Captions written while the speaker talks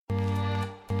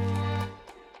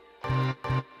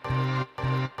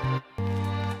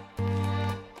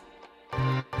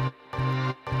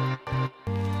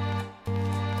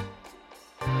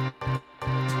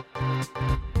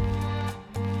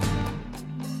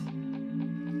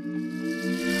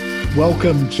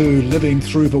Welcome to Living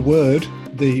Through the Word,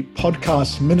 the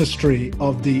podcast ministry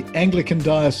of the Anglican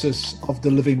Diocese of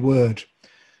the Living Word.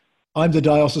 I'm the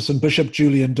Diocesan Bishop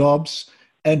Julian Dobbs,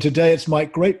 and today it's my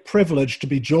great privilege to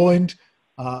be joined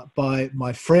by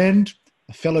my friend,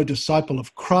 a fellow disciple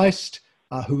of Christ,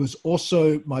 who is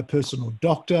also my personal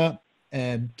doctor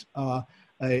and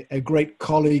a great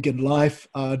colleague in life,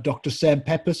 Dr. Sam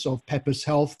Pappas of Pappas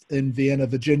Health in Vienna,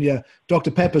 Virginia.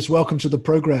 Dr. Pappas, welcome to the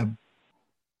program.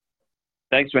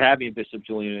 Thanks for having me, Bishop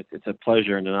Julian. It's a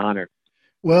pleasure and an honor.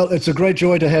 Well, it's a great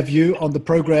joy to have you on the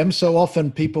program. So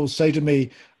often people say to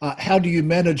me, how do you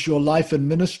manage your life and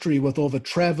ministry with all the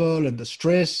travel and the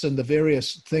stress and the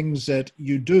various things that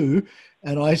you do?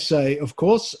 And I say, of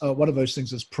course, one of those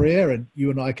things is prayer, and you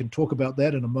and I can talk about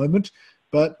that in a moment.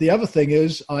 But the other thing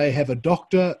is I have a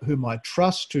doctor whom I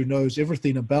trust, who knows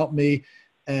everything about me,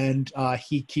 and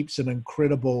he keeps an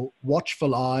incredible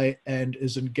watchful eye and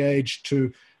is engaged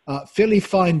to fairly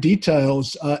fine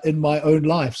details in my own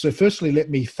life. So firstly, let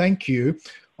me thank you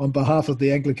on behalf of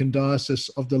the Anglican Diocese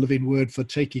of the Living Word for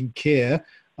taking care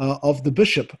of the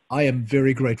bishop. I am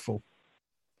very grateful.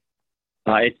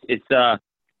 It's not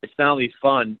only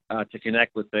fun to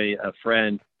connect with a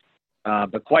friend,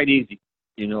 but quite easy.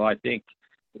 You know, I think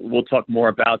we'll talk more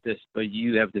about this, but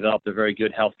you have developed a very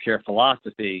good healthcare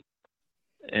philosophy,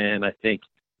 and I think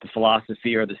the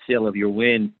philosophy or the seal of your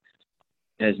win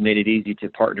has made it easy to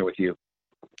partner with you.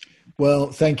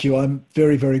 Well, thank you. I'm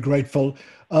very, very grateful.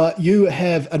 You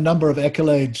have a number of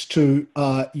accolades to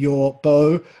your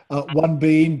bow, one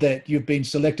being that you've been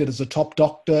selected as a top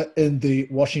doctor in the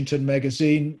Washington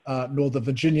Magazine, Northern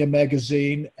Virginia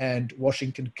Magazine, and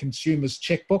Washington Consumers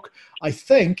Checkbook. I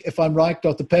think, if I'm right,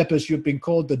 Dr. Pappas, you've been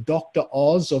called the Dr.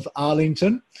 Oz of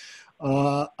Arlington.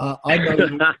 I know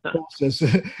you, of course,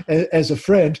 as a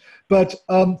friend, but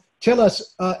tell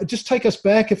us, just take us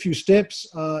back a few steps.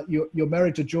 You're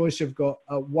married to Joyce, you've got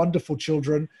wonderful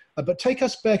children, but take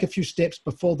us back a few steps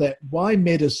before that. Why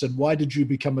medicine? Why did you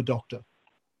become a doctor?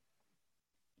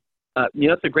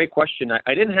 That's a great question.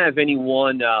 I didn't have any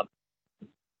one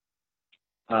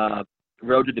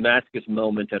road to Damascus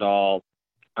moment at all.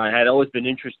 I had always been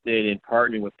interested in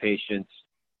partnering with patients,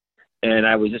 and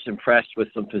I was just impressed with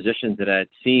some physicians that I had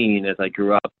seen as I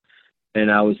grew up,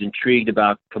 and I was intrigued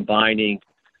about combining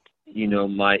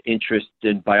my interest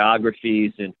in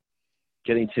biographies and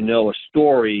getting to know a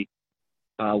story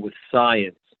with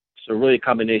science. So really a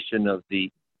combination of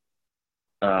the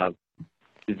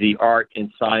art and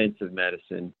science of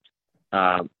medicine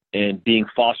and being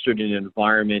fostered in an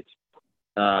environment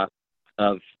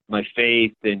of my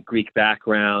faith and Greek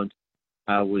background.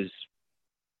 I was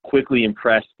quickly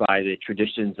impressed by the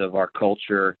traditions of our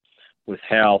culture with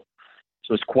health.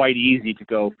 So it's quite easy to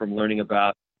go from learning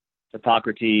about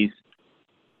Hippocrates,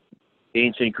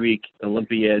 ancient Greek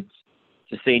Olympiads,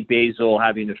 to St. Basil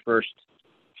having the first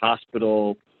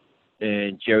hospital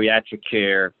and geriatric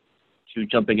care, to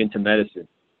jumping into medicine.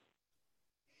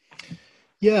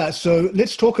 Yeah, so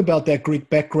let's talk about that Greek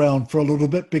background for a little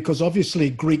bit, because obviously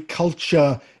Greek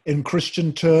culture in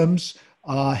Christian terms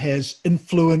has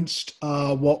influenced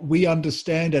what we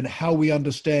understand and how we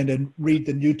understand and read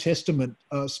the New Testament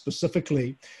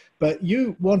specifically. But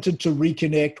you wanted to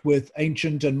reconnect with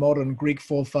ancient and modern Greek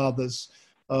forefathers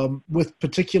with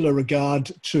particular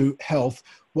regard to health.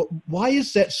 Why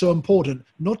is that so important?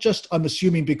 Not just, I'm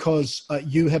assuming, because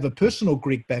you have a personal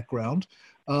Greek background,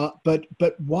 but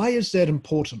why is that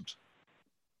important?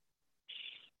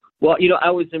 Well, I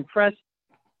was impressed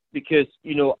because,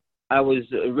 I was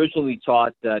originally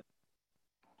taught that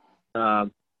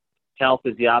health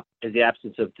is the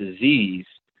absence of disease,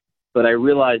 but I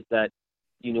realized that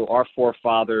our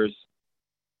forefathers,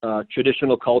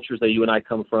 traditional cultures that you and I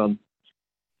come from,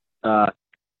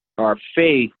 our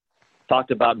faith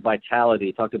talked about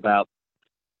vitality, talked about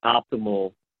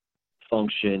optimal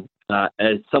function.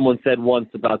 As someone said once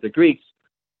about the Greeks,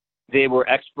 they were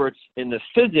experts in the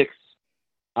physics,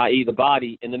 i.e. the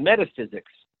body, and the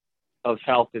metaphysics of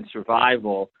health and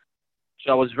survival.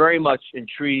 So I was very much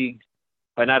intrigued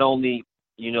by not only,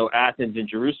 Athens and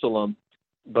Jerusalem,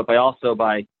 but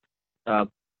by the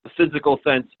physical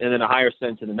sense and then a higher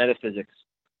sense in the metaphysics.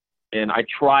 And I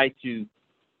try to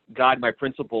guide my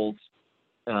principles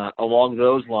along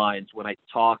those lines when I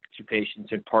talk to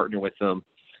patients and partner with them.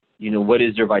 What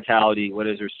is their vitality? What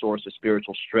is their source of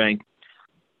spiritual strength?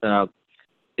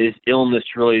 Is illness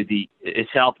is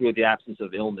health really the absence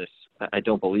of illness? I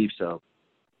don't believe so.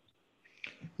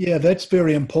 Yeah, that's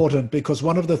very important, because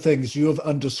one of the things you have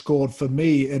underscored for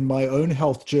me in my own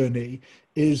health journey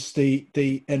is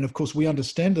and of course we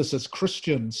understand this as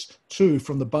Christians too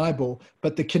from the Bible,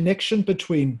 but the connection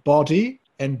between body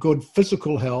and good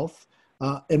physical health,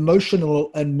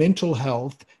 emotional and mental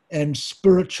health, and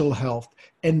spiritual health,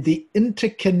 and the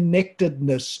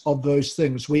interconnectedness of those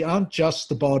things. We aren't just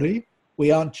the body,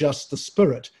 we aren't just the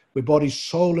spirit. We're body,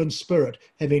 soul, and spirit,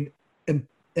 having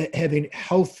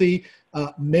healthy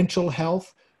mental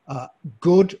health,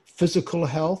 good physical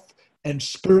health, and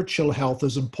spiritual health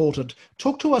is important.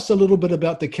 Talk to us a little bit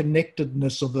about the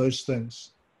connectedness of those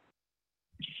things.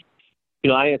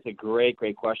 I think it's a great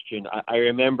question. I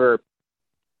remember,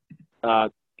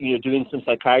 doing some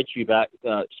psychiatry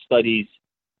studies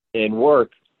and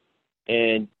work,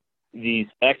 and these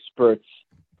experts,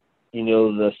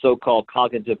 the so-called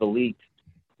cognitive elite,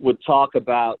 would talk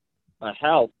about a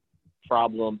health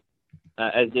problem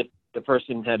as if the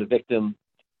person had a victim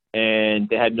and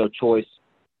they had no choice.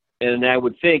 And I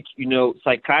would think,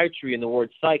 psychiatry, and the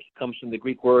word psych comes from the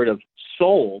Greek word of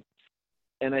soul.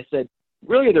 And I said,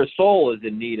 really, their soul is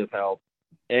in need of help.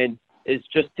 And is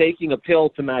just taking a pill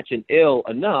to match an ill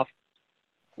enough?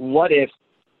 What if,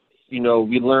 we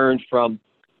learned from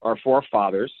our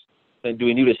forefathers, and do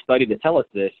we need a study to tell us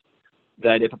this,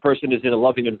 that if a person is in a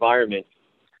loving environment,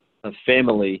 a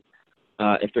family,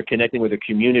 if they're connecting with a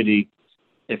community,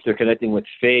 if they're connecting with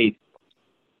faith,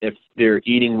 if they're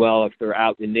eating well, if they're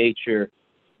out in nature,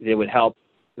 they would help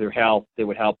their health, they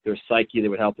would help their psyche, they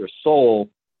would help their soul,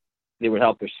 they would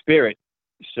help their spirit.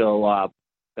 So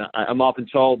I'm often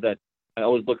told that I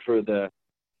always look for the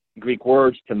Greek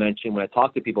words to mention when I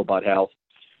talk to people about health.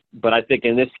 But I think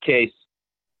in this case,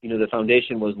 the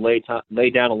foundation was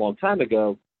laid down a long time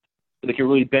ago, so they can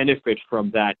really benefit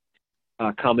from that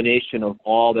combination of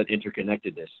all that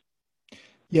interconnectedness.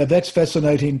 Yeah, that's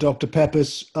fascinating, Dr.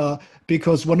 Pappas,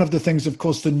 because one of the things, of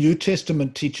course, the New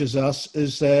Testament teaches us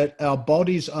is that our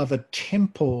bodies are the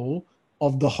temple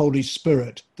of the Holy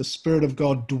Spirit. The Spirit of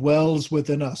God dwells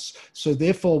within us. So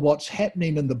therefore, what's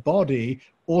happening in the body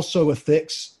also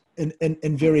affects,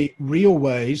 in very real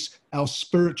ways, our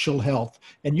spiritual health.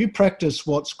 And you practice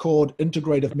what's called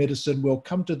integrative medicine. We'll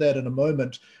come to that in a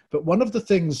moment. But one of the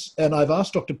things, and I've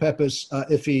asked Dr. Pappas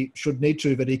if he should need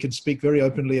to, but he can speak very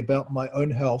openly about my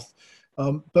own health.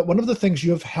 But one of the things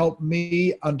you've helped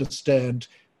me understand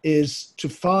is to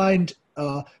find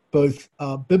both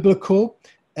biblical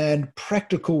and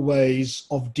practical ways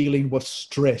of dealing with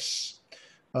stress.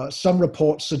 Some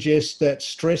reports suggest that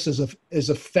stress is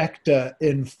a factor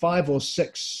in 5 out of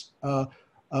 6 of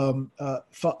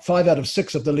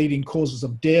the leading causes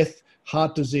of death,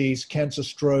 heart disease, cancer,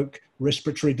 stroke,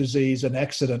 respiratory disease, and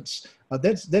accidents.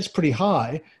 That's pretty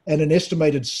high, and an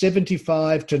estimated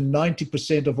 75 to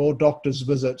 90% of all doctors'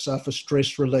 visits are for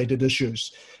stress-related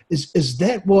issues. Is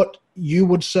that what you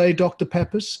would say, Dr.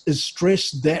 Pappas? Is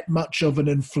stress that much of an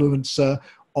influencer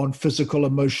on physical,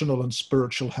 emotional, and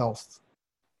spiritual health?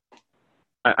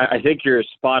 I think you're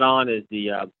spot on, as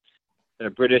the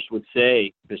British would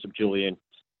say, Bishop Julian.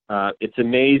 It's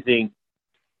amazing.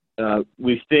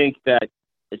 We think that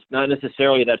it's not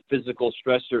necessarily that physical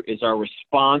stressor is our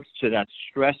response to that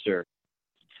stressor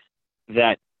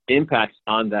that impacts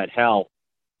on that health.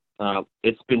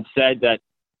 It's been said that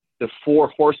the 4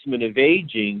 horsemen of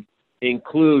aging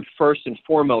include, first and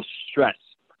foremost, stress.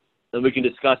 And we can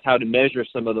discuss how to measure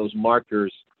some of those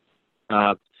markers.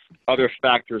 Other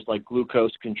factors like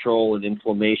glucose control and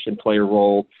inflammation play a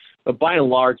role. But by and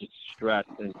large, it's stress.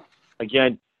 And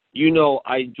again,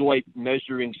 I enjoy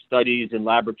measuring studies in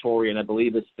laboratory, and I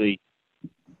believe it's the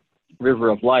river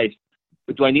of life.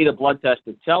 But do I need a blood test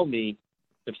to tell me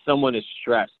if someone is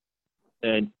stressed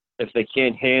and if they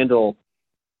can't handle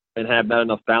and have not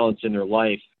enough balance in their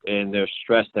life, and they're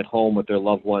stressed at home with their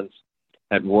loved ones,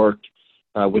 at work,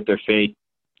 with their faith,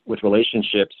 with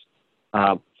relationships?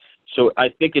 So I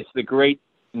think it's the great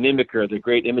mimicker, the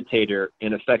great imitator,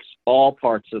 and affects all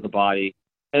parts of the body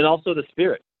and also the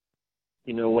spirit.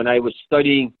 When I was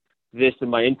studying this in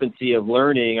my infancy of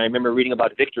learning, I remember reading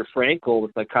about Viktor Frankl,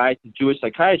 the Jewish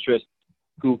psychiatrist,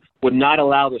 who would not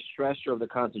allow the stressor of the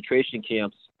concentration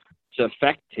camps to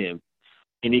affect him,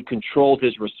 and he controlled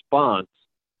his response.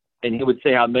 And he would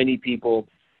say how many people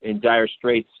in dire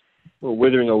straits were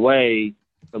withering away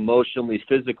emotionally,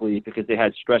 physically, because they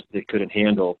had stress they couldn't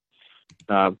handle.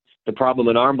 The problem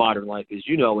in our modern life, as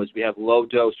you know, is we have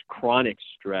low-dose chronic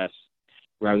stress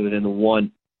rather than the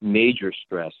one major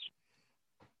stress.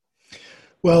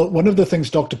 Well, one of the things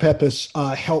Dr. Pappas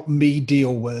helped me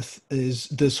deal with is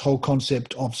this whole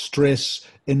concept of stress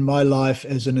in my life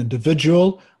as an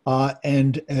individual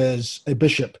and as a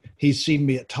bishop. He's seen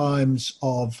me at times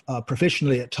of,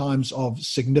 professionally, at times of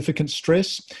significant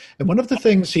stress. And one of the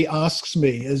things he asks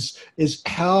me is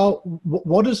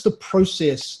what is the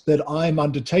process that I'm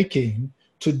undertaking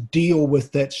to deal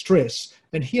with that stress.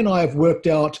 And he and I have worked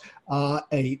out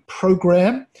a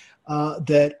program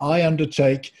that I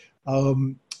undertake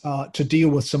to deal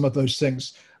with some of those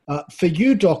things. For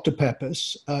you, Dr.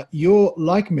 Pappas, you're,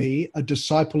 like me, a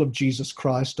disciple of Jesus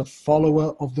Christ, a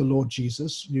follower of the Lord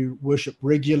Jesus. You worship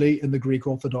regularly in the Greek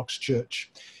Orthodox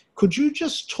Church. Could you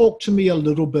just talk to me a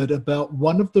little bit about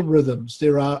one of the rhythms?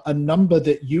 There are a number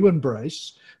that you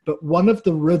embrace, but one of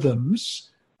the rhythms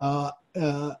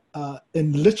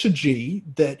in liturgy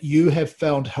that you have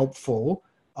found helpful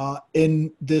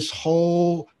in this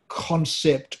whole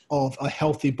concept of a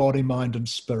healthy body, mind, and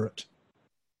spirit?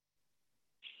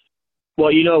 Well,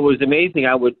 it was amazing.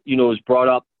 It was brought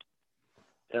up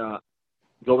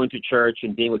going to church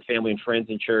and being with family and friends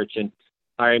in church. And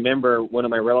I remember one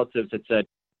of my relatives had said,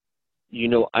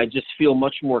 I just feel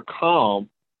much more calm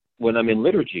when I'm in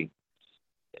liturgy.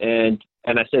 And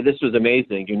I said, this was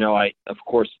amazing. I, of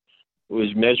course,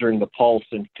 was measuring the pulse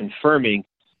and confirming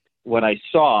what I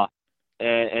saw.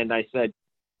 And I said,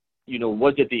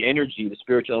 was it the energy, the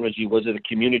spiritual energy? Was it the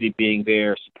community being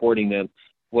there, supporting them?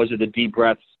 Was it the deep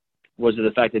breaths? Was it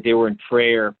the fact that they were in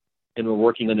prayer and were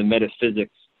working on the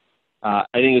metaphysics? I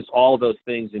think it's all those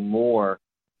things and more,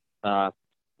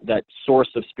 that source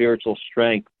of spiritual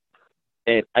strength.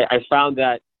 And I found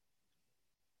that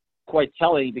quite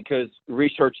telling, because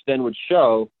research then would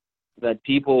show that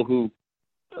people who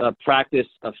practice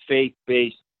a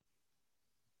faith-based,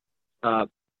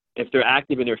 if they're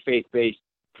active in their faith-based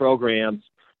programs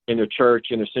in their church,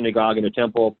 in their synagogue, in their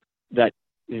temple, that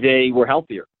they were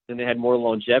healthier and they had more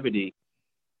longevity.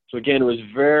 So again, it was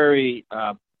very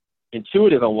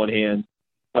intuitive on one hand,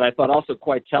 but I thought also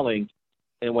quite telling.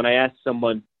 And when I asked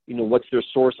someone, what's their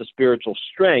source of spiritual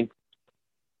strength,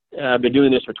 I've been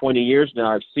doing this for 20 years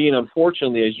now. I've seen,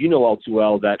 unfortunately, as you know all too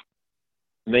well, that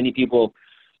many people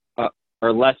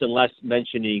are less and less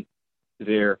mentioning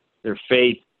their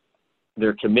faith,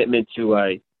 their commitment to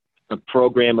a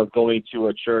program of going to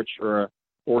a church or an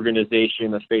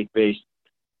organization, a faith-based.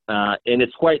 And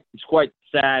it's quite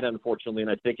sad, unfortunately,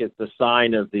 and I think it's a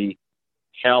sign of the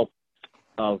health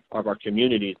of our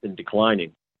communities in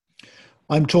declining.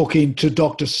 I'm talking to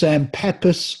Dr. Sam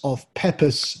Pappas of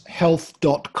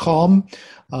pappashealth.com.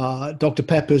 Dr.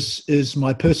 Pappas is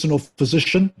my personal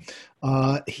physician.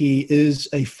 He is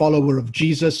a follower of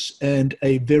Jesus and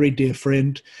a very dear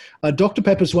friend. Dr.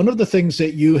 Pappas, one of the things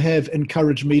that you have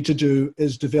encouraged me to do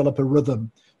is develop a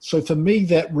rhythm. So for me,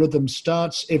 that rhythm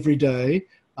starts every day,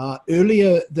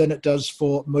 earlier than it does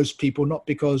for most people, not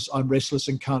because I'm restless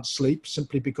and can't sleep,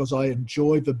 simply because I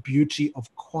enjoy the beauty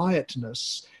of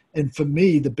quietness. And for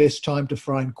me, the best time to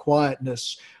find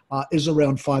quietness is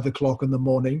around 5 o'clock in the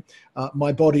morning.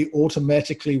 My body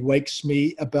automatically wakes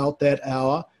me about that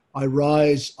hour. I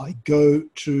rise, I go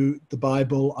to the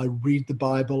Bible, I read the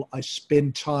Bible, I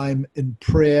spend time in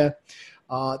prayer.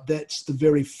 That's the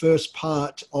very first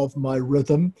part of my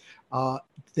rhythm,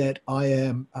 that I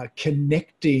am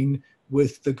connecting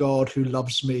with the God who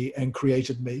loves me and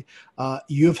created me.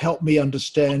 You've helped me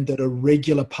understand that a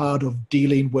regular part of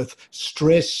dealing with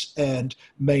stress and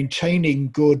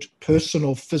maintaining good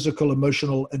personal, physical,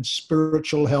 emotional, and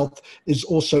spiritual health is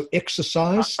also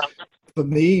exercise. For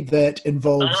me, that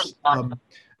involves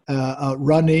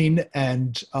running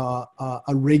and a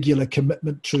regular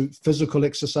commitment to physical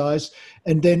exercise.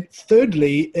 And then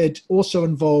thirdly, it also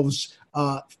involves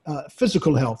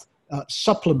physical health,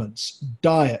 supplements,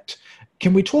 diet.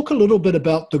 Can we talk a little bit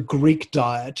about the Greek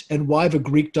diet and why the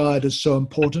Greek diet is so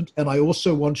important? And I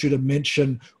also want you to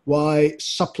mention why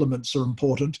supplements are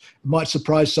important. It might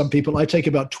surprise some people. I take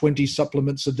about 20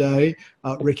 supplements a day,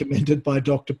 recommended by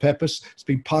Dr. Pappas. It's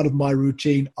been part of my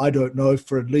routine, I don't know,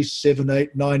 for at least 7,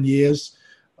 8, 9 years.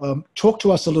 Talk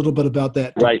to us a little bit about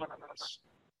that. Right.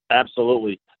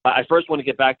 Absolutely. I first want to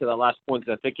get back to that last point,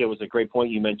 because I think it was a great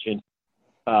point you mentioned.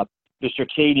 The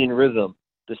circadian rhythm,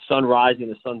 the sun rising,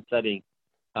 the sun setting.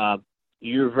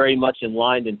 You're very much in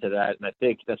line into that. And I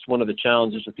think that's one of the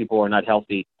challenges with people who are not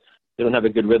healthy. They don't have a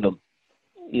good rhythm.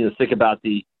 Think about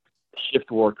the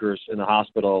shift workers in the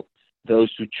hospital,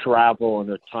 those who travel and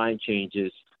their time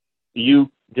changes. You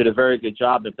did a very good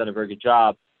job, have done a very good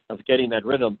job of getting that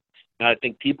rhythm. And I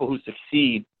think people who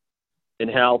succeed in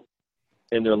health,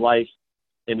 in their life,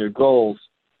 in their goals,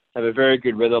 have a very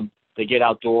good rhythm. They get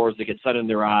outdoors, they get sun in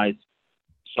their eyes.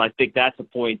 So I think that's a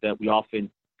point that we often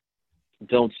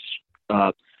don't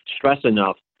stress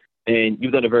enough. And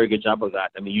you've done a very good job of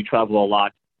that. I mean, you travel a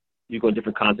lot. You go to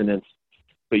different continents.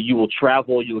 But you will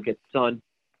travel, you will get sun,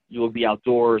 you will be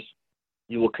outdoors,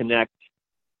 you will connect.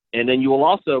 And then you will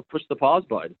also push the pause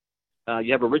button.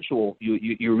 You have a ritual.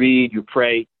 You read, you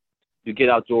pray, you get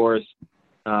outdoors.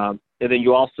 And then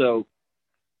you also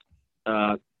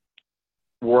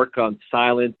work on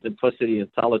silence, simplicity, and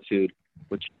solitude,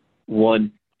 which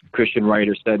one Christian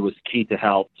writer said was key to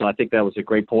health. So I think that was a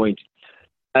great point.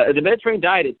 The Mediterranean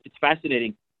diet, it's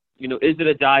fascinating. Is it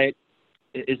a diet?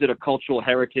 Is it a cultural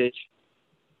heritage?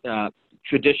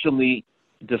 Traditionally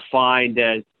defined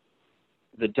as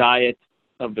the diet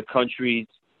of the countries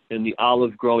in the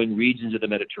olive-growing regions of the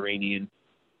Mediterranean,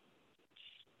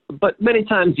 but many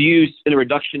times used in a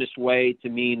reductionist way to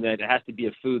mean that it has to be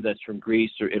a food that's from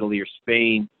Greece or Italy or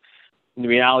Spain. And the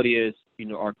reality is,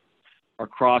 our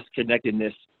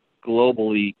cross-connectedness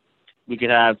globally, we could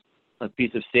have a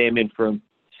piece of salmon from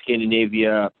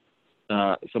Scandinavia,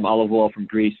 some olive oil from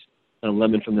Greece, a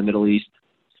lemon from the Middle East,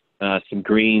 some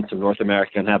greens from North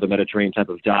America, and have a Mediterranean type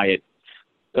of diet.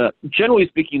 Generally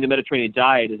speaking, the Mediterranean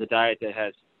diet is a diet that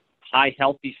has high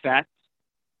healthy fats,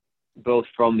 both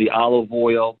from the olive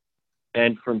oil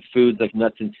and from foods like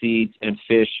nuts and seeds and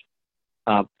fish,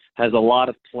 has a lot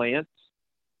of plants,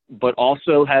 but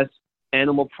also has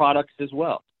animal products as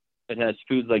well. It has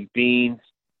foods like beans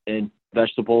and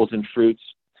vegetables and fruits,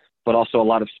 but also a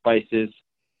lot of spices,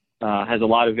 has a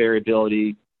lot of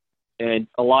variability, and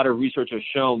a lot of research has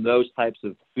shown those types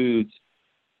of foods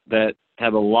that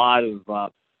have a lot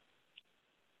of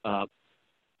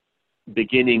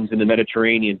beginnings in the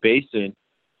Mediterranean basin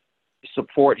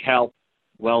support health,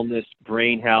 wellness,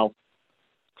 brain health,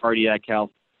 cardiac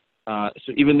health.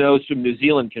 So even those from New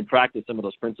Zealand can practice some of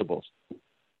those principles.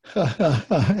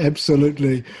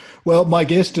 Absolutely. Well, my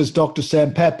guest is Dr.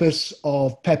 Sam Pappas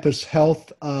of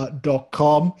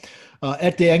pappashealth.com.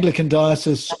 At the Anglican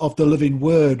Diocese of the Living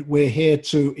Word, we're here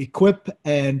to equip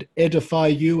and edify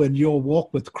you in your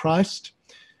walk with Christ.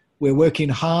 We're working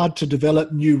hard to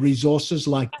develop new resources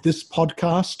like this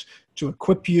podcast to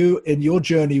equip you in your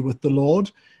journey with the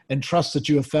Lord, and trust that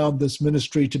you have found this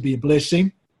ministry to be a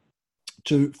blessing.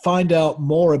 To find out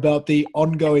more about the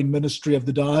ongoing ministry of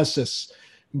the diocese,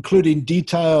 including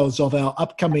details of our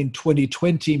upcoming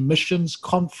 2020 missions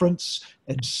conference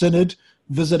and synod,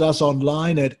 visit us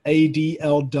online at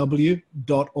adlw.org.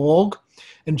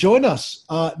 And join us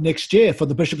next year for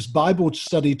the Bishop's Bible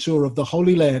Study Tour of the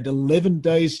Holy Land, 11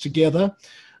 days together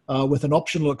with an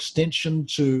optional extension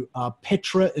to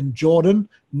Petra in Jordan,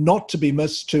 not to be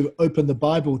missed, to open the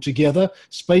Bible together.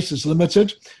 Space is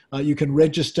limited. You can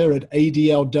register at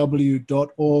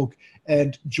adlw.org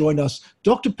and join us.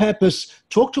 Dr. Pappas,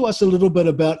 talk to us a little bit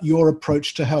about your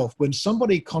approach to health. When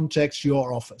somebody contacts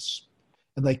your office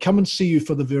and they come and see you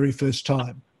for the very first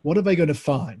time, what are they going to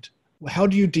find? How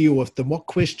do you deal with them? What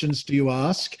questions do you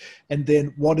ask? And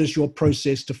then what is your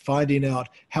process to finding out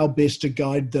how best to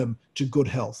guide them to good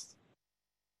health?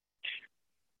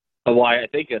 Well, I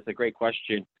think that's a great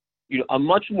question. I'm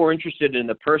much more interested in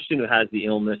the person who has the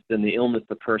illness than the illness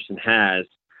the person has.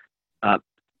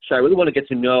 So I really want to get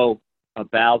to know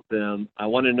about them. I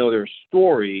want to know their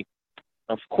story,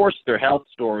 of course, their health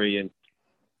story and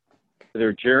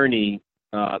their journey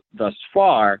thus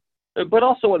far, but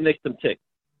also what makes them tick.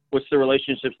 What's their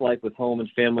relationships like with home and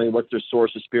family? What's their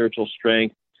source of spiritual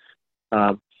strength?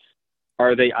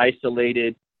 Are they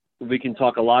isolated? We can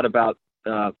talk a lot about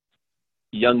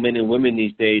young men and women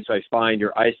these days. So I find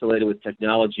you're isolated with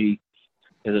technology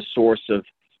as a source of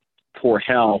poor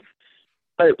health.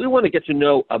 But we want to get to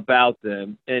know about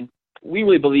them. And we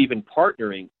really believe in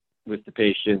partnering with the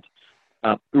patient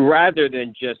rather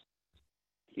than just,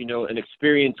 an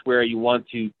experience where you want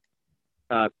to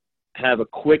have a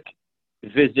quick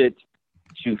visit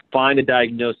to find a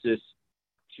diagnosis,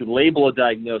 to label a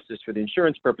diagnosis for the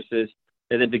insurance purposes,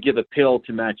 and then to give a pill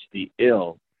to match the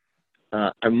ill.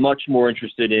 I'm much more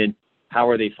interested in how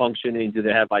are they functioning, do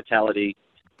they have vitality,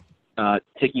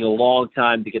 taking a long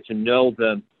time to get to know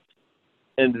them,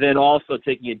 and then also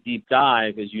taking a deep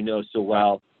dive, as you know so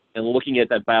well, and looking at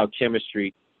that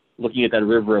biochemistry, looking at that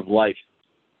river of life.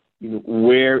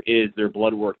 Where is their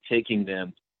blood work taking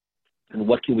them, and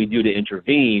what can we do to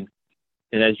intervene?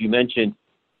 And as you mentioned,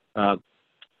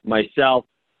 myself,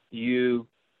 you,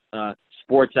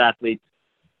 sports athletes,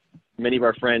 many of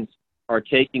our friends are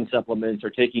taking supplements or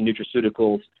taking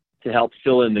nutraceuticals to help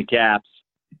fill in the gaps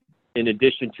in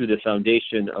addition to the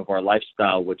foundation of our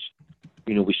lifestyle, which,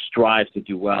 we strive to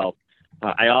do well.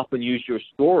 I often use your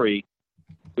story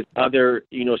with other,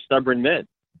 stubborn men.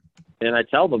 And I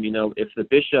tell them, if the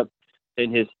bishop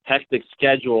in his hectic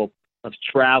schedule of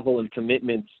travel and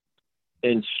commitments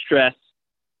and stress,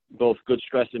 both good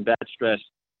stress and bad stress,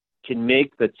 can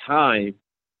make the time,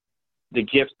 the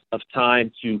gift of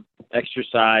time to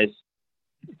exercise,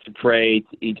 to pray,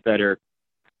 to eat better,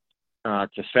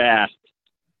 to fast,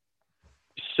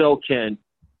 so can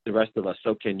the rest of us,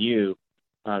 so can you.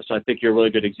 So I think you're a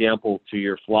really good example to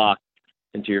your flock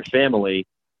and to your family.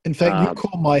 In fact, you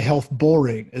call my health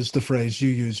boring, is the phrase you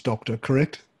use, doctor,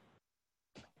 correct?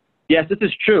 Yes, this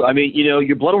is true. I mean,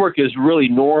 your blood work is really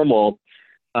normal.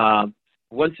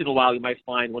 Once in a while, you might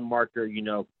find one marker,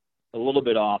 a little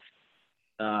bit off,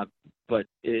 but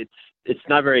it's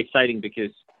not very exciting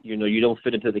because you don't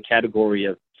fit into the category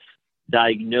of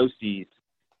diagnoses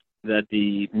that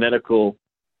the medical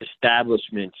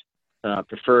establishment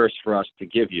prefers for us to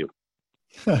give you.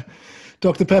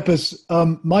 Dr. Peppers,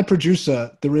 my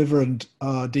producer, the Reverend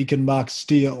Deacon Mark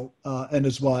Steele, and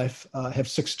his wife have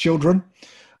 6 children.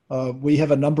 We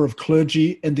have a number of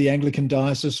clergy in the Anglican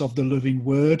Diocese of the Living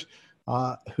Word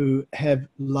who have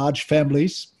large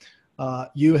families.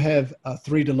 You have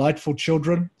 3 delightful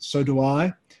children, so do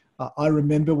I. I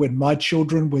remember when my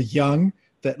children were young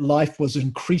that life was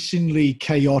increasingly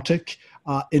chaotic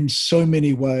in so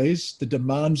many ways. The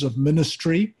demands of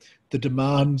ministry, the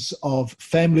demands of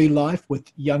family life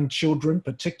with young children,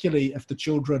 particularly if the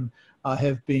children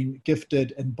have been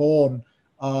gifted and born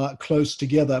close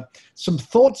together. Some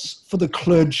thoughts for the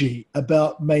clergy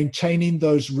about maintaining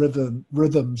those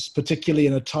rhythms, particularly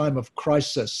in a time of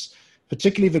crisis,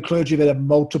 particularly the clergy that have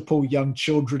multiple young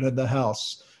children in the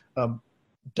house.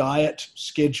 Diet,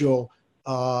 schedule,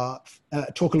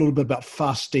 talk a little bit about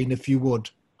fasting, if you would.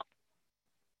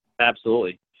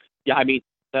 Absolutely. Yeah, I mean,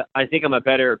 I think I'm a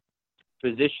better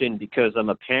physician because I'm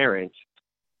a parent,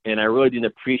 and I really didn't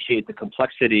appreciate the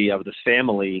complexity of the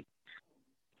family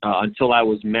until I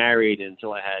was married,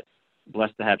 until I had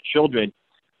blessed to have children.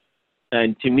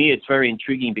 And to me, it's very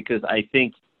intriguing because I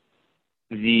think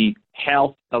the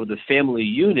health of the family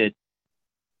unit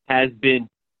has been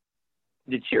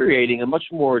deteriorating and much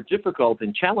more difficult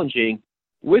and challenging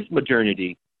with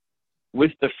modernity,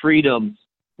 with the freedoms,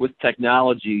 with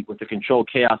technology, with the controlled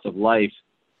chaos of life.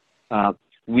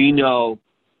 We know,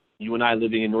 you and I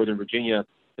living in Northern Virginia,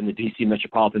 in the D.C.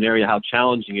 metropolitan area, how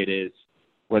challenging it is,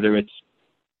 whether it's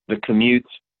the commute,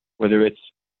 whether it's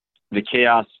the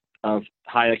chaos of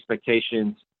high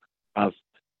expectations, of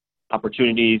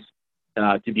opportunities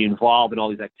to be involved in all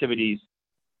these activities.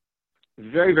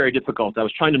 Very, very difficult. I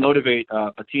was trying to motivate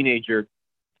a teenager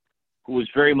who was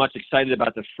very much excited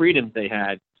about the freedoms they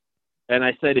had. And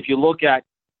I said, if you look at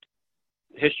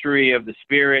history of the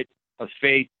spirit, of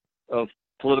faith, of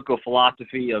political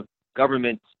philosophy, of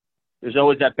government, there's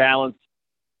always that balance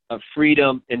of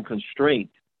freedom and constraint.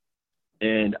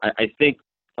 And I think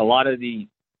a lot of the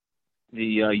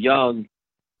young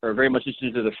are very much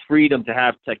interested in the freedom to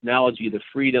have technology, the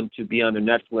freedom to be on their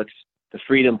Netflix, the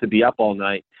freedom to be up all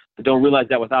night, but don't realize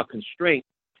that without constraint,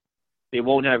 they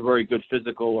won't have very good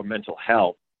physical or mental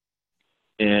health.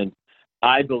 And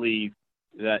I believe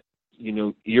that,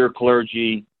 your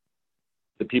clergy,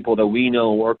 the people that we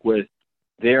know and work with,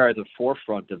 they're at the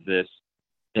forefront of this,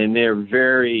 and they're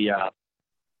very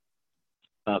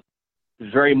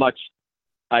much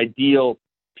ideal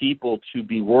people to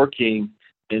be working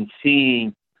and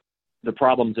seeing the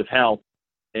problems of health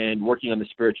and working on the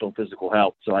spiritual and physical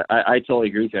health. So I totally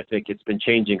agree with you. I think it's been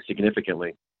changing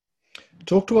significantly.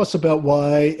 Talk to us about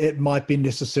why it might be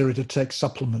necessary to take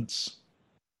supplements.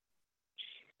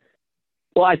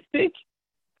 Well, I think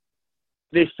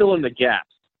they fill in the gaps.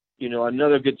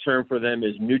 Another good term for them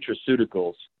is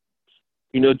nutraceuticals.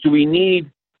 Do we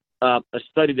need a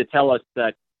study to tell us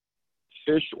that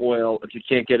fish oil, if you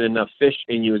can't get enough fish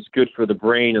in you, is good for the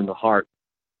brain and the heart?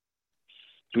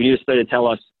 Do we need a study to tell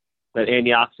us that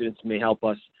antioxidants may help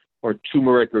us, or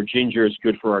turmeric or ginger is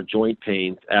good for our joint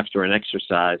pains after an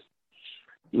exercise?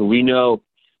 We know,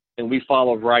 and we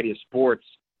follow a variety of sports.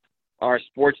 Our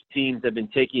sports teams have been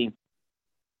taking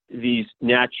these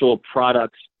natural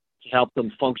products to help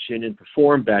them function and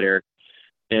perform better.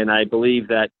 And I believe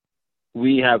that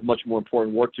we have much more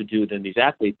important work to do than these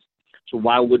athletes. So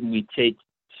why wouldn't we take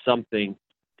something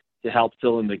to help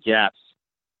fill in the gaps,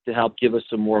 to help give us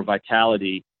some more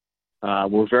vitality?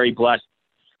 We're very blessed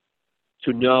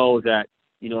to know that,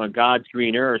 on God's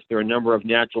green earth, there are a number of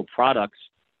natural products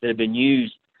that have been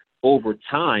used over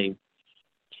time,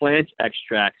 plant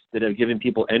extracts that have given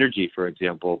people energy, for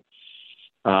example.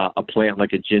 A plant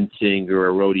like a ginseng or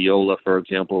a rhodiola, for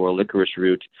example, or a licorice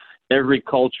root. Every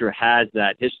culture has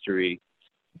that history.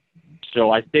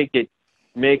 So I think it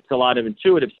makes a lot of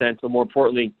intuitive sense, but more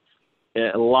importantly,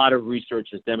 a lot of research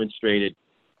has demonstrated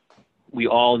we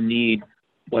all need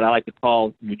what I like to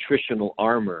call nutritional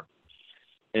armor.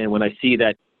 And when I see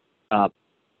that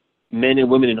men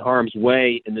and women in harm's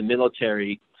way in the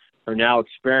military are now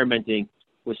experimenting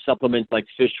with supplements like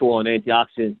fish oil and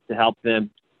antioxidants to help them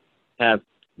have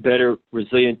better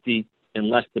resiliency and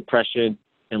less depression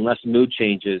and less mood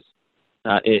changes,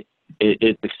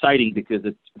 it's exciting because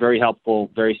it's very helpful,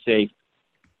 very safe,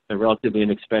 relatively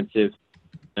inexpensive,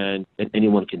 and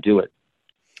anyone can do it.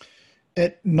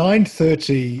 At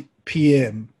 9:30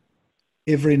 p.m.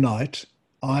 every night,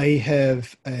 I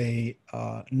have a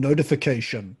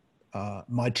notification.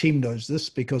 My team knows this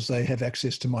because they have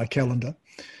access to my calendar,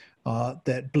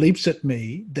 that bleeps at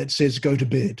me that says go to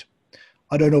bed.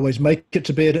 I don't always make it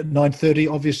to bed at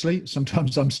 9:30, obviously.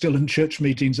 Sometimes I'm still in church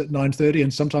meetings at 9:30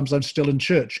 and sometimes I'm still in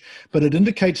church. But it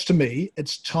indicates to me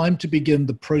it's time to begin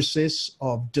the process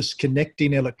of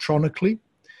disconnecting electronically,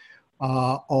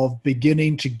 of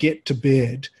beginning to get to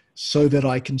bed so that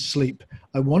I can sleep.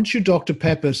 I want you, Dr.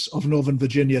 Pappas of Northern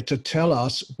Virginia, to tell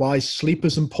us why sleep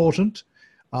is important,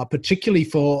 particularly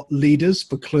for leaders,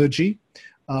 for clergy,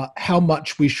 how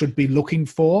much we should be looking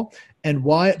for, and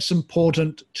why it's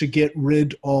important to get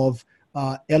rid of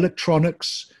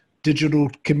electronics, digital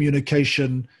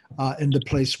communication in the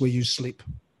place where you sleep.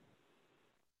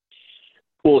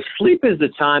 Well, sleep is the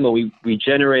time when we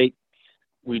regenerate,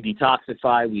 we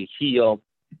detoxify, we heal,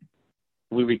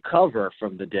 we recover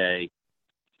from the day.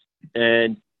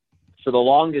 And for the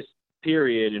longest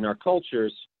period in our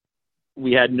cultures,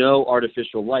 we had no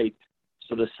artificial light.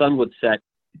 So the sun would set,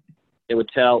 it would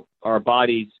tell our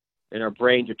bodies and our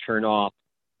brain to turn off,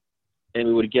 and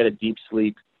we would get a deep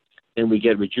sleep and we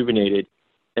get rejuvenated.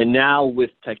 And now with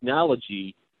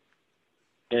technology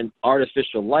and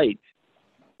artificial light,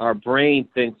 our brain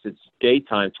thinks it's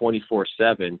daytime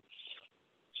 24/7.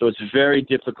 So it's very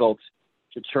difficult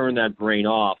to turn that brain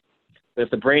off. But if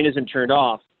the brain isn't turned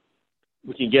off,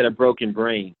 we can get a broken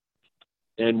brain.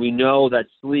 And we know that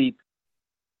sleep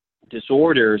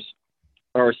disorders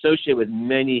are associated with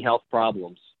many health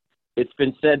problems. It's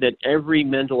been said that every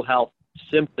mental health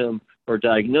symptom or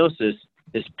diagnosis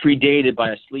is predated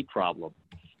by a sleep problem.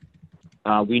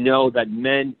 We know that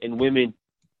men and women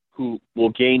who will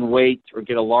gain weight or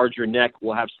get a larger neck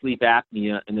will have sleep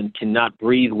apnea and then cannot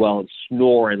breathe well and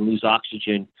snore and lose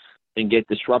oxygen and get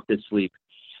disrupted sleep.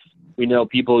 We know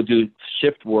people who do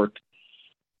shift work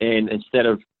and instead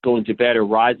of going to bed or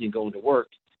rising, going to work,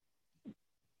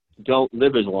 don't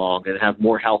live as long and have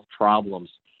more health problems.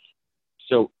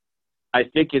 So I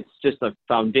think it's just a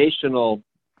foundational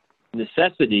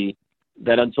necessity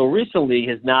that until recently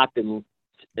has not been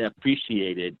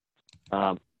appreciated.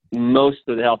 Most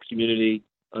of the health community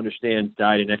understands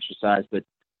diet and exercise, but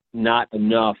not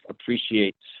enough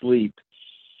appreciate sleep.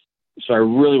 So I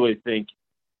really think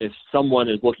if someone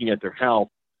is looking at their health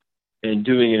and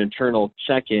doing an internal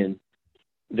check-in,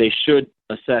 they should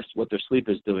assess what their sleep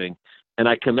is doing. And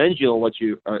I commend you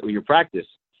on your practice.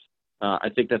 I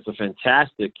think that's a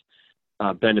fantastic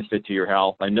benefit to your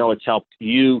health. I know it's helped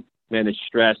you manage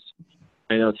stress.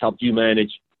 I know it's helped you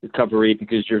manage recovery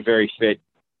because you're very fit.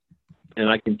 And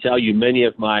I can tell you many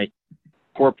of my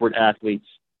corporate athletes,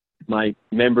 my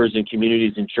members in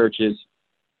communities and churches,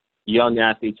 young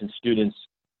athletes and students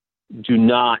do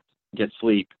not get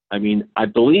sleep. I mean, I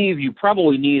believe you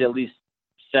probably need at least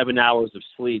 7 hours of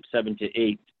sleep, 7 to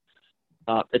 8.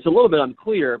 It's a little bit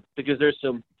unclear because there's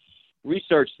some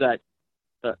research that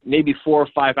maybe 4 or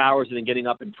 5 hours and then getting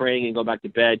up and praying and going back to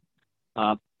bed,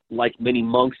 like many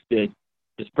monks did,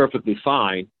 is perfectly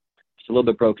fine. It's a little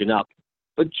bit broken up.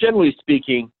 But generally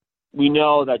speaking, we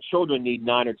know that children need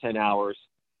 9 or 10 hours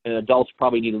and adults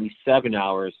probably need at least 7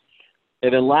 hours.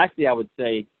 And then lastly, I would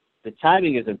say the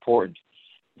timing is important.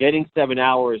 Getting 7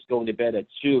 hours, going to bed at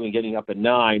 2 and getting up at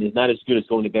 9 is not as good as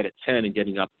going to bed at 10 and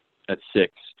getting up at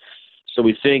 6. So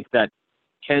we think that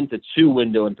 10 to 2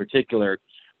 window in particular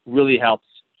really helps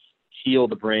heal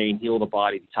the brain, heal the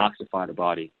body, detoxify the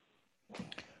body.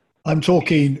 I'm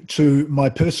talking to my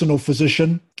personal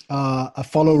physician, a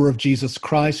follower of Jesus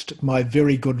Christ, my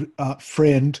very good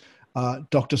friend,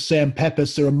 Dr. Sam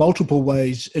Pappas. There are multiple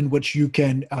ways in which you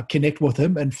can connect with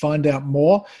him and find out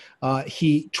more.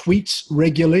 He tweets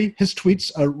regularly. His tweets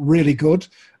are really good.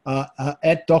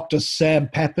 At Dr. Sam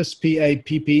Pappas,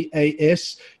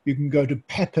 Pappas. You can go to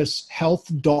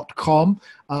pappashealth.com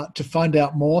to find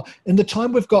out more. In the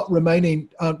time we've got remaining,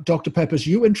 Dr. Pappas,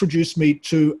 you introduced me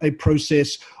to a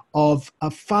process of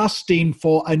fasting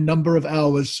for a number of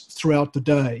hours throughout the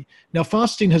day. Now,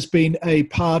 fasting has been a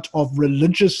part of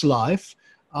religious life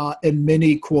in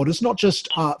many quarters, not just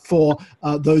for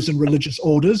those in religious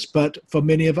orders, but for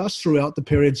many of us throughout the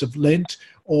periods of Lent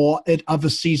or at other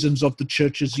seasons of the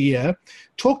church's year.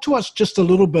 Talk to us just a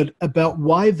little bit about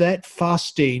why that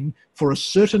fasting for a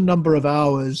certain number of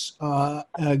hours,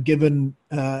 given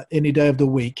any day of the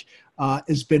week,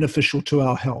 is beneficial to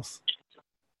our health.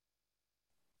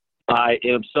 I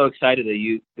am so excited that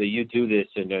you do this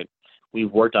and that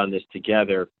we've worked on this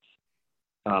together.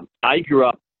 I grew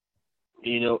up,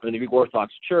 in the Greek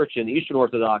Orthodox Church, and the Eastern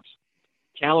Orthodox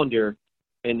calendar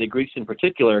and the Greeks in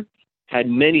particular, had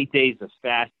many days of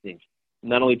fasting,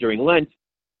 not only during Lent,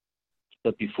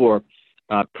 but before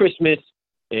Christmas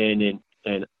and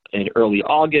in early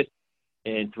August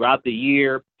and throughout the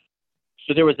year.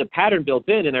 So there was a pattern built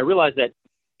in, and I realized that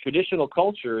traditional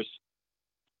cultures,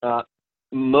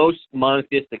 most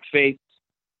monotheistic faiths,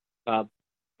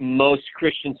 most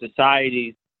Christian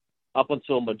societies, up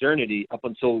until modernity, up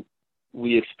until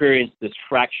we experienced this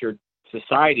fractured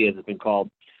society, as it's been called,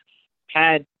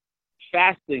 had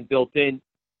fasting built in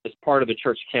as part of the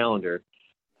church calendar.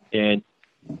 And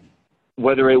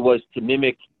whether it was to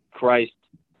mimic Christ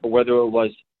or whether it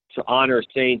was to honor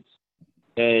saints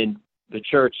and the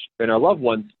church and our loved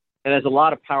ones, it has a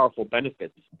lot of powerful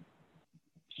benefits.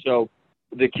 So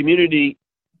the community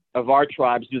of our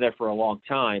tribes do that for a long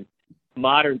time.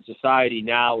 Modern society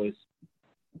now is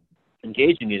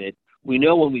engaging in it. We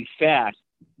know when we fast,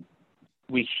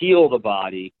 we heal the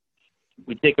body,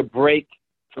 we take a break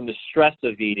from the stress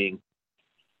of eating,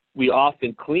 we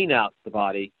often clean out the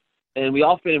body, and we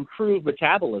often improve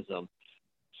metabolism.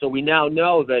 So we now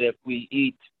know that if we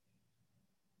eat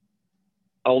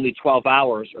only 12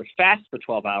 hours or fast for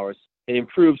 12 hours, it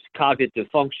improves cognitive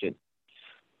function.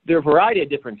 There are a variety of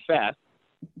different fasts.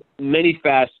 Many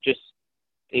fasts just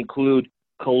include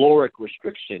caloric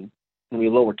restriction, when we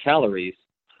lower calories.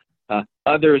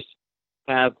 Others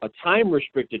have a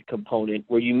time-restricted component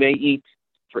where you may eat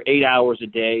for 8 hours a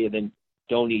day and then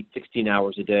don't eat 16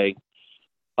 hours a day.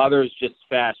 Others just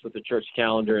fast with the church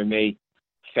calendar and may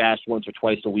fast once or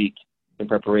twice a week in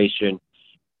preparation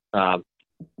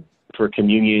for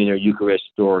communion or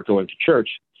Eucharist or going to church.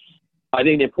 I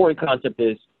think the important concept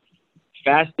is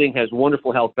fasting has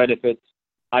wonderful health benefits,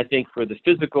 I think, for the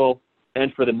physical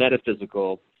and for the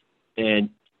metaphysical. And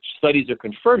studies are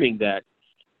confirming that,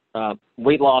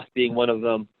 weight loss being one of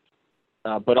them,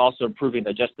 but also improving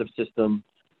digestive system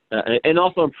and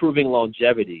also improving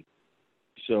longevity.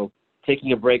 So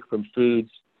taking a break from foods,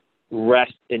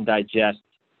 rest and digest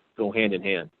go hand in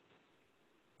hand.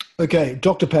 Okay,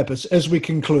 Dr. Pappas, as we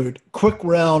conclude, quick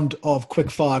round of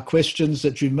quick-fire questions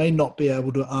that you may not be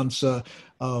able to answer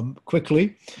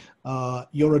quickly.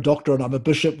 You're a doctor and I'm a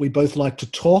bishop. We both like to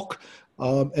talk,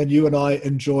 and you and I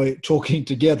enjoy talking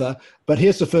together. But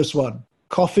here's the first one.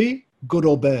 Coffee, good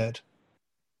or bad?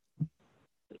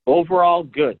 Overall,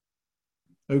 good.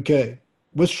 Okay.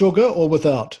 With sugar or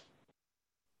without?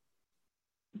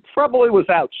 Probably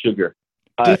without sugar.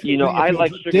 I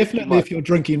like sugar. Definitely if you're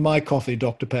drinking my coffee,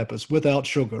 Dr. Pappas, without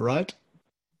sugar, right?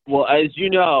 Well, as you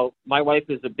know, my wife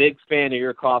is a big fan of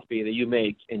your coffee that you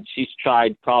make, and she's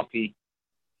tried coffee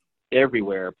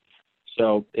everywhere.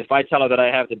 So if I tell her that I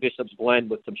have the Bishop's Blend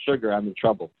with some sugar, I'm in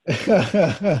trouble.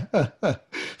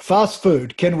 Fast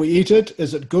food, can we eat it?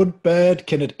 Is it good, bad?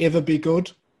 Can it ever be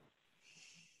good?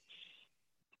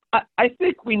 I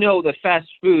think we know that fast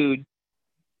food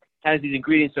has these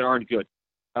ingredients that aren't good.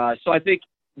 So I think,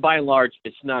 by and large,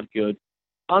 it's not good.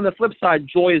 On the flip side,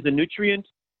 joy is a nutrient.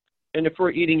 And if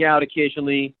we're eating out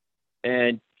occasionally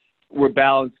and we're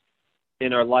balanced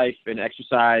in our life and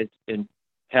exercise and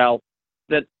health,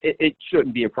 that it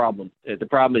shouldn't be a problem. The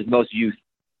problem is most youth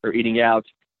are eating out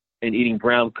and eating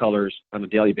brown colors on a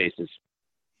daily basis.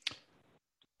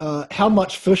 How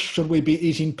much fish should we be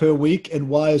eating per week, and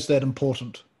why is that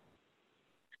important?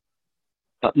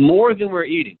 More than we're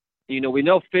eating. We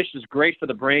know fish is great for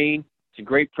the brain. It's a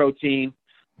great protein.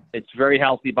 It's very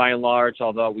healthy by and large,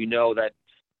 although we know that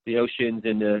the oceans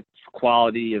and the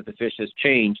quality of the fish has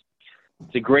changed.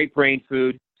 It's a great brain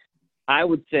food. I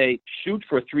would say shoot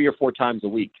for 3 or 4 times a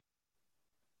week.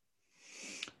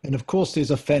 And of course,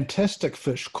 there's a fantastic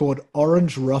fish called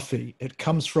orange roughy. It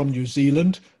comes from New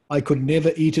Zealand. I could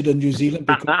never eat it in New Zealand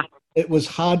because it was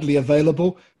hardly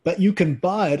available, but you can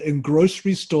buy it in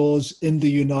grocery stores in the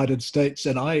United States,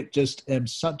 and I just am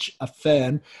such a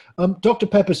fan. Dr.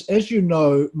 Pappas, as you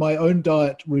know, my own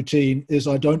diet routine is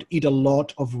I don't eat a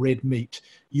lot of red meat.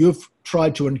 You've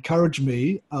tried to encourage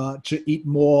me to eat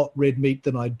more red meat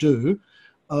than I do.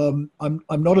 I'm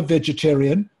not a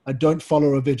vegetarian. I don't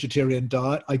follow a vegetarian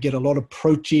diet. I get a lot of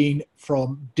protein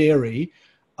from dairy.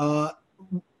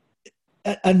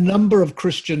 A number of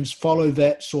Christians follow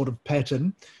that sort of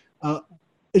pattern.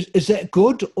 Is that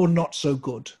good or not so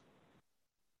good?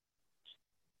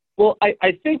 Well,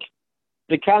 I think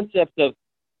the concept of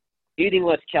eating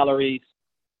less calories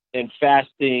and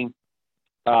fasting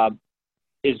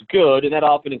is good, and that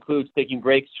often includes taking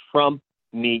breaks from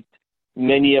meat.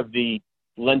 Many of the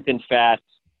Lenten fasts,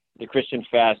 the Christian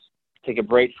fasts, take a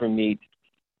break from meat.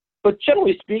 But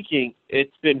generally speaking,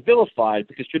 it's been vilified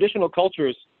because traditional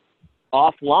cultures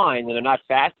offline, when they're not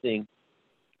fasting,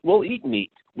 will eat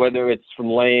meat, whether it's from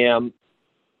lamb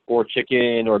or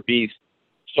chicken or beef.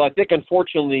 So I think,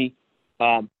 unfortunately,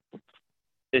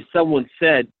 as someone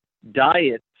said,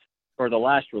 diets are the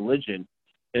last religion.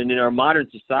 And in our modern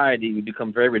society, we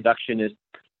become very reductionist,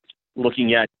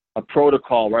 looking at a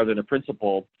protocol rather than a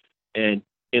principle. And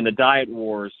in the diet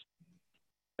wars,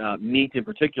 meat in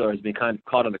particular has been kind of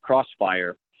caught in the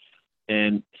crossfire.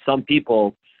 And some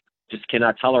people just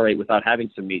cannot tolerate without having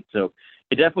some meat. So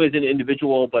it definitely is an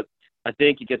individual, but I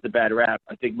think it gets a bad rap.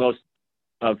 I think most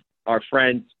of our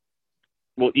friends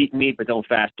will eat meat but don't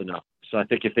fast enough. So I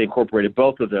think if they incorporated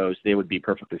both of those, they would be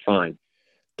perfectly fine.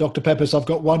 Dr. Pappas, I've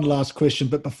got one last question,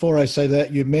 but before I say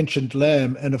that, you mentioned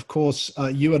lamb, and of course,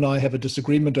 you and I have a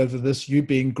disagreement over this, you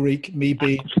being Greek, me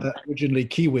being originally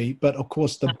Kiwi, but of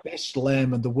course, the best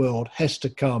lamb in the world has to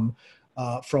come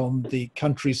from the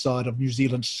countryside of New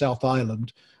Zealand's South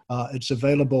Island. It's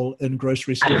available in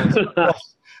grocery stores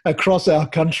across our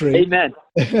country. Amen.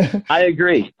 I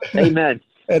agree. Amen.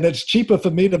 And it's cheaper for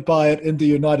me to buy it in the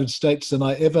United States than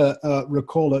I ever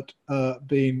recall it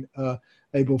being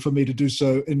able for me to do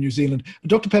so in New Zealand.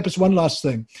 Dr. Pappas, one last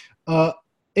thing.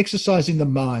 Exercising the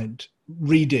mind,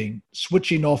 reading,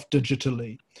 switching off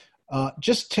digitally.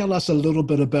 Just tell us a little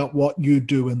bit about what you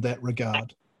do in that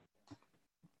regard.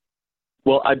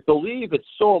 Well, I believe it's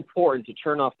so important to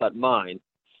turn off that mind.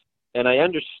 And I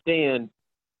understand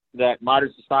that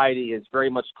modern society is very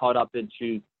much caught up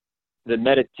into the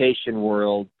meditation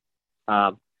world.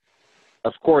 Of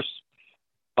course,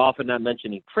 often not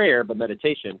mentioning prayer, but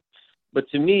meditation. But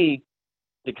to me,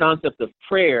 the concept of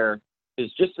prayer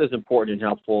is just as important and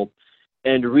helpful,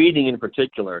 and reading in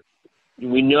particular.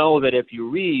 We know that if you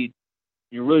read,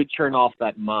 you really turn off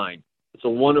that mind. It's a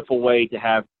wonderful way to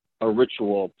have a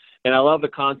ritual. And I love the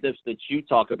concepts that you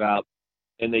talk about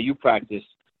and that you practice,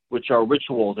 which are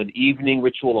rituals, an evening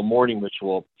ritual, a morning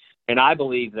ritual. And I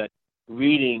believe that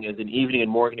reading as an evening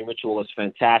and morning ritual is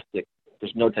fantastic.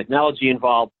 There's no technology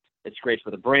involved. It's great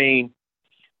for the brain.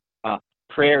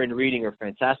 Prayer and reading are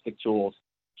fantastic tools.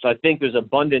 So I think there's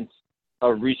abundance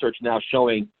of research now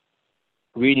showing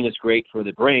reading is great for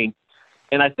the brain.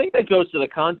 And I think that goes to the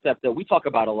concept that we talk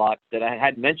about a lot that I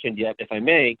hadn't mentioned yet, if I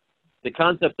may, the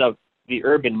concept of the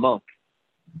urban monk.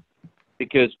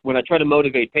 Because when I try to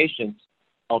motivate patients,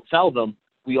 I'll tell them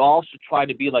we all should try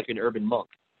to be like an urban monk.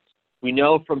 We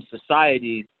know from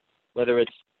societies, whether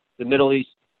it's the Middle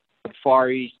East, the Far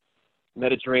East,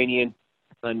 Mediterranean,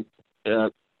 and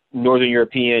Northern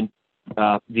European,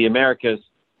 the Americas,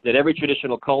 that every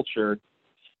traditional culture,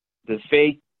 the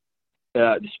faith,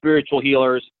 the spiritual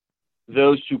healers,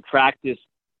 those who practice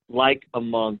like a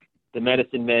monk, the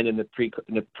medicine men in the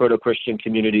proto-Christian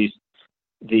communities,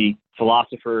 the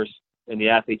philosophers and the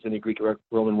athletes in the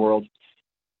Greek-Roman world,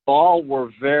 all were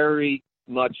very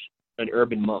much an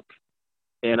urban monk.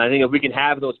 And I think if we can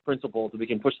have those principles, if we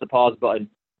can push the pause button,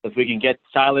 if we can get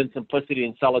silence, simplicity,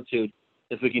 and solitude,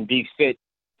 if we can be fit,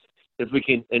 if we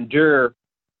can endure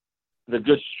the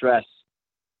good stress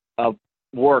of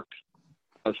work,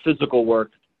 of physical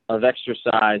work, of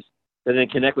exercise, and then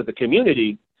connect with the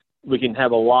community, we can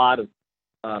have a lot of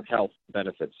health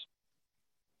benefits.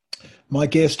 My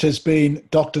guest has been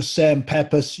Dr. Sam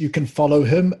Pappas. You can follow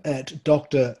him at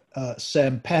Dr.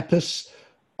 Sam Pappas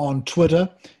on Twitter.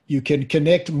 You can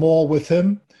connect more with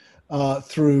him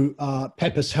through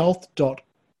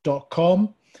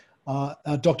pappashealth.com.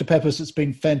 Dr. Pappas, it's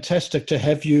been fantastic to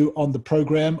have you on the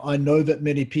program. I know that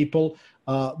many people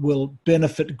will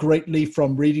benefit greatly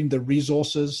from reading the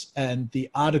resources and the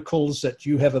articles that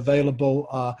you have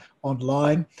available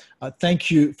online.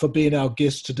 Thank you for being our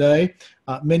guest today.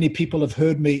 Many people have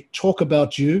heard me talk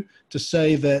about you to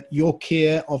say that your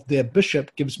care of their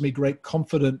bishop gives me great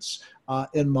confidence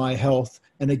in my health.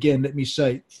 And again, let me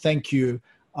say thank you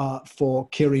for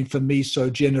caring for me so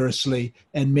generously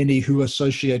and many who are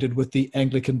associated with the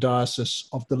Anglican Diocese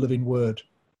of the Living Word.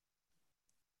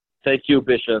 Thank you,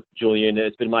 Bishop Julian.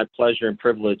 It's been my pleasure and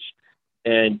privilege.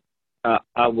 And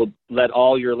I will let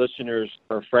all your listeners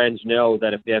or friends know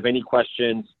that if they have any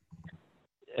questions,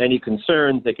 any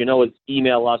concerns, they can always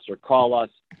email us or call us.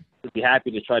 We'd be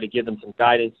happy to try to give them some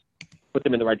guidance, put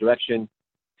them in the right direction,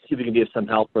 see if we can be of some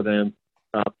help for them,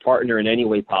 partner in any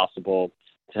way possible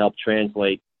to help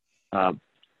translate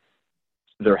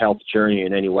their health journey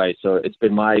in any way. So it's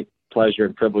been my pleasure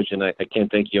and privilege, and I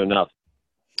can't thank you enough.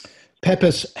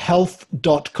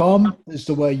 Pappashealth.com is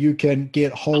the way you can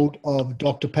get hold of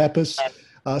Dr. Pappas.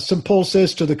 St. Paul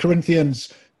says to the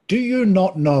Corinthians, do you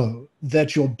not know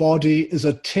that your body is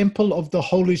a temple of the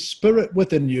Holy Spirit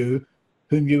within you,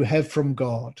 whom you have from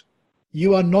God?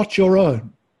 You are not your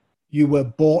own. You were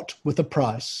bought with a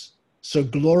price. So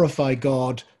glorify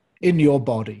God in your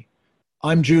body.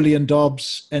 I'm Julian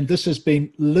Dobbs, and this has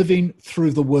been Living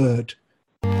Through the Word.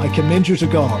 I commend you to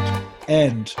God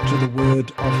and to the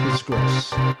word of His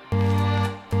grace.